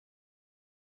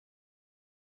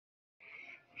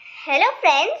Hello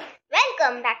friends,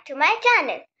 welcome back to my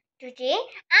channel. Today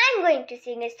I am going to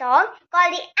sing a song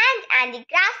called The Ant and the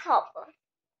Grasshopper.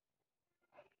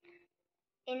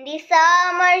 In the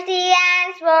summer the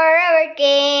ants were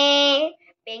working,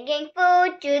 bringing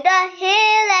food to the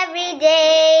hill every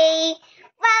day,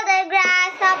 while the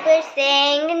grasshopper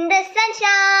sang in the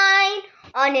sunshine.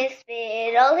 On his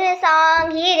fiddle his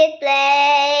song he did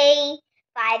play.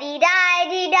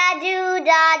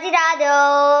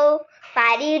 Fi-dee-di-dee-da-do-da-dee-da-do.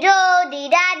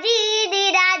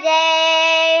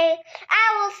 Fi-dee-do-dee-da-dee-dee-da-day.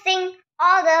 I will sing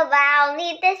all the while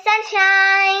neath the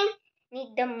sunshine.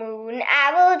 Neath the moon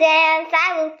I will dance,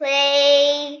 I will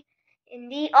play. In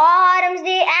the autumns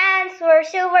the ants were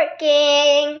still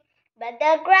working, but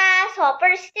the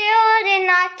grasshopper still did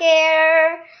not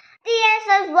care. The ant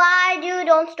says, why you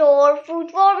don't store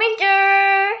food for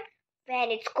winter?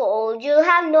 When it's cold you'll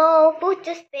have no food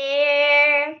to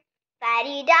spare.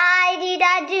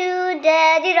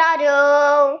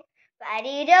 Fa-dee-di-dee-da-do-da-dee-da-do.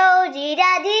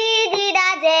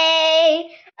 Fa-dee-do-dee-da-dee-dee-da-day.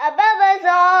 Above us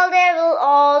all there will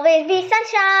always be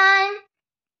sunshine,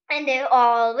 and there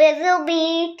always will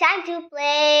be time to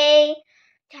play.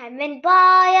 Time went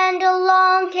by and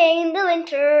along came the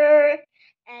winter,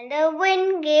 and the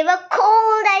wind gave a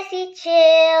cold icy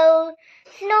chill.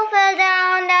 Snow fell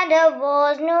down and there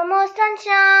was no more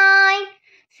sunshine,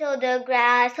 so the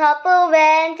grasshopper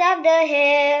went up the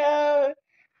hill.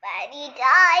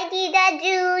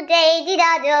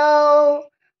 Fa-dee-di-dee-da-do-day-dee-da-do.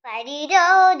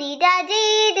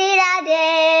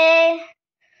 Fa-dee-do-dee-da-dee-dee-da-day.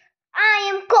 I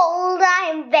am cold, I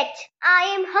am wet, I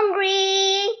am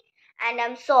hungry, and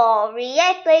I'm sorry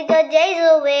I played the days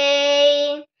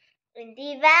away. In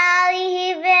the valley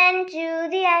he went to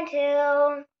the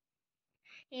anthill.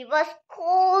 He was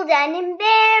cold and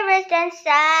embarrassed and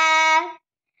sad,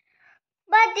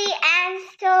 but the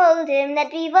ants told him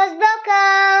that he was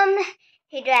welcome.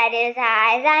 He dried his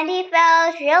eyes and he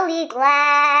felt really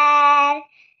glad.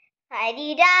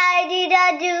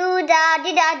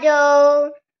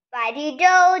 Fi-dee-di-dee-da-do-da-dee-da-do.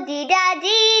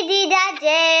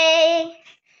 Fi-dee-do-dee-da-dee-dee-da-day.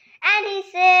 And he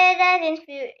said that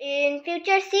in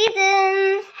future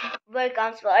seasons, work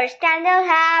comes first and they'll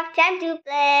have time to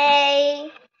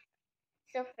play.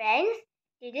 So friends,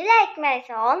 did you like my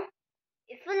song?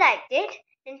 If you liked it,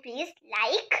 then please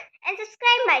like and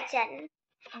subscribe my channel.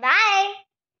 Bye.